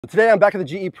Today I'm back at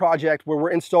the GE project where we're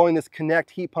installing this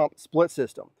Connect heat pump split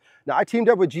system. Now I teamed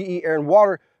up with GE Air and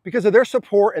Water because of their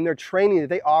support and their training that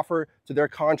they offer to their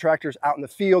contractors out in the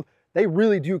field. They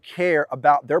really do care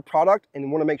about their product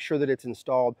and want to make sure that it's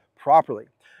installed properly.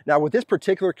 Now with this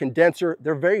particular condenser,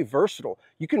 they're very versatile.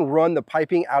 You can run the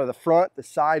piping out of the front, the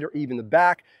side, or even the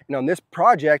back. And on this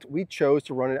project, we chose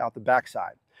to run it out the back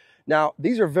side. Now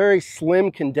these are very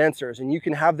slim condensers and you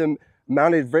can have them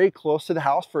mounted very close to the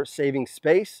house for saving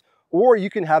space, or you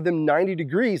can have them 90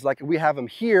 degrees like we have them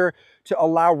here to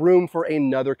allow room for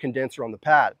another condenser on the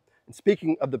pad. And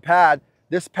speaking of the pad,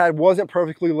 this pad wasn't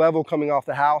perfectly level coming off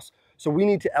the house, so we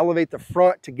need to elevate the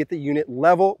front to get the unit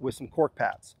level with some cork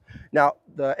pads. Now,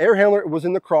 the air handler was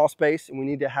in the crawl space and we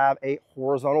need to have a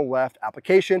horizontal left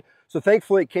application. So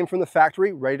thankfully it came from the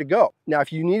factory ready to go. Now,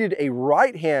 if you needed a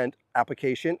right hand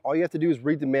application, all you have to do is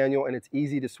read the manual and it's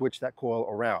easy to switch that coil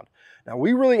around. Now,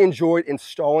 we really enjoyed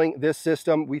installing this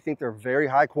system. We think they're very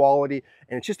high quality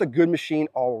and it's just a good machine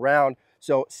all around.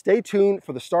 So stay tuned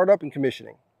for the startup and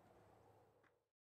commissioning.